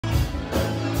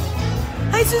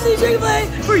Hey, Susie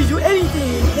Dragonfly, before you do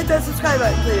anything, hit that subscribe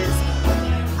button, please.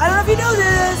 I don't know if you know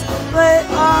this, but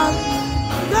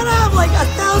you gotta have like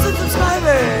 1,000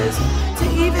 subscribers to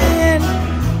even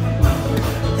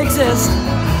exist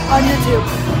on YouTube.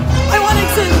 I want to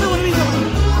exist. I want to be known.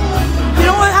 You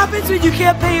know what happens when you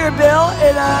can't pay your bill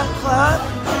in a club?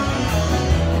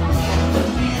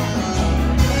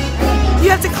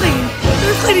 You have to clean.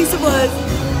 There's cleaning supplies.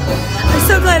 I'm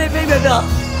so glad I paid my bill.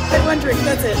 I had one drink,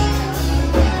 that's it.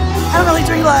 I don't really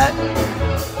drink a lot.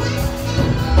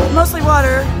 Mostly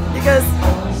water, because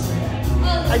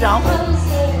I don't.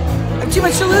 I have too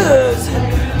much to lose.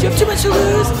 Do you have too much to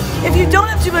lose? If you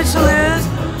don't have too much to lose,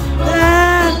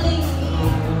 then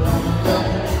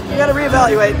you gotta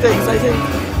reevaluate things, I think.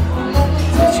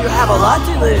 Since you have a lot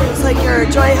to lose, like your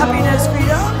joy, happiness,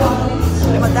 freedom.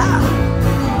 What about that?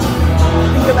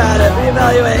 Think about it,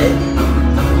 reevaluate.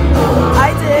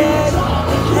 I did.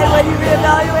 And when you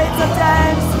reevaluate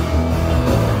sometimes,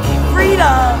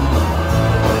 freedom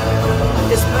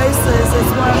is priceless.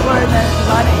 It's more important than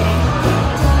money.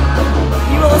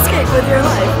 You will escape with your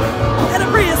life. And a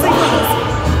Prius close.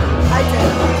 I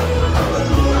did.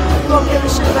 You won't give a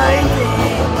shit about anything.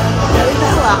 Getting the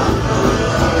hell out.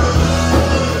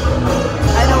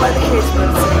 I know why the cage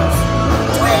bird sings.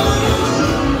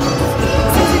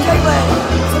 Susie Dragonfly.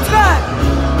 Subscribe.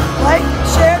 Like,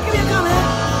 share, give me a comment.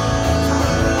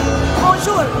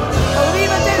 Bonjour.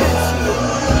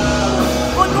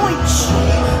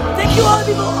 Thank you all the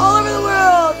people all over the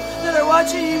world that are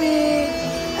watching me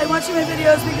and watching my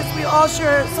videos, because we all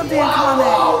share something in common.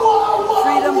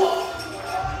 Freedom,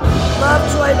 love,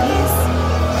 joy, peace,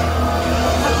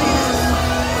 happiness,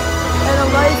 and a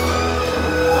life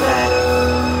that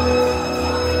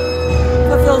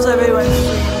fulfills everyone's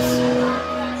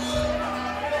dreams.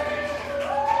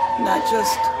 Not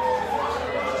just...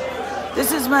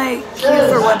 This is my cue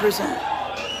for 1%.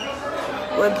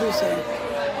 1%.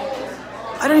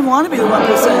 I don't even want to be the 1%.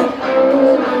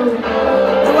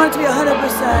 I want it to be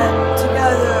 100%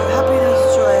 together. Happiness,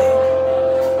 joy.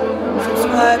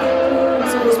 Subscribe.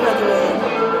 Somebody spread the word.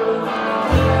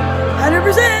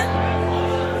 100%.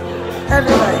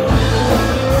 Everybody.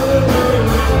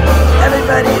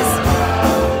 Everybody's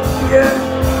here.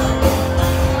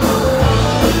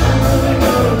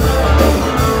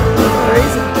 For a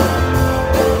reason.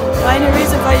 Find your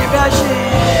reason, find your passion.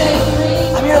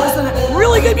 I'm here listening to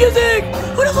really good music.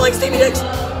 Who doesn't like Stevie Nicks?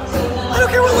 I don't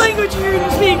care what language you're going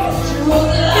to speak.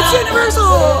 It's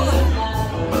universal.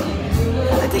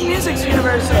 I think music's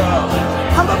universal.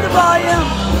 Pump up the volume.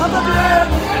 Pump up your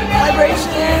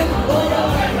vibration.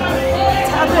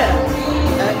 Tap it.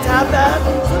 And tap that.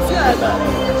 Subscribe button.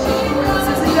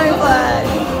 Susie Dragonfly.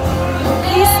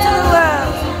 Peace to the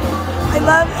world. I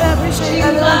love and appreciate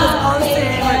everyone.